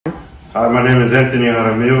Hi, my name is Anthony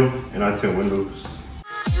Jaramillo, and I tint windows.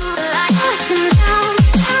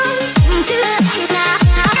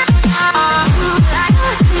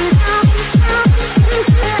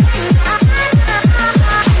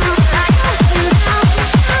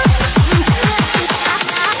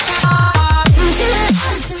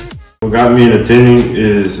 What got me into tinting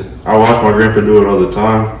is I watched my grandpa do it all the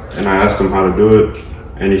time, and I asked him how to do it,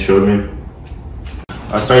 and he showed me.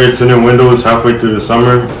 I started tinting windows halfway through the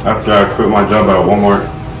summer after I quit my job at Walmart.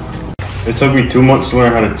 It took me 2 months to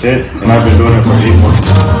learn how to tint, and I've been doing it for 8 months.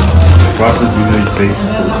 The process usually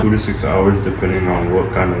takes 2 to 6 hours depending on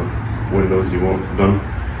what kind of windows you want done.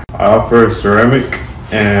 I offer ceramic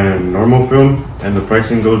and normal film, and the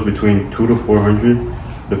pricing goes between $200 to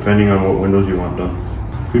 $400 depending on what windows you want done.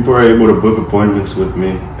 People are able to book appointments with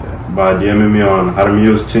me by DMing me on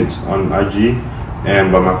Jaramillo's Tints on IG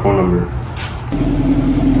and by my phone number.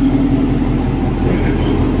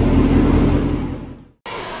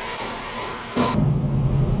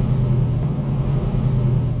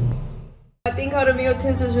 I think Jaramillo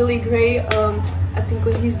Tints is really great. I think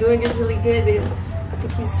what he's doing is really good, and I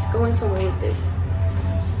think he's going somewhere with this.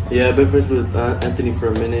 Yeah, I've been friends with Anthony for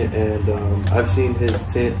a minute, and I've seen his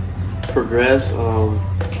tint progress.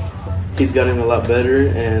 He's gotten a lot better,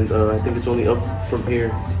 and I think it's only up from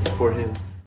here for him.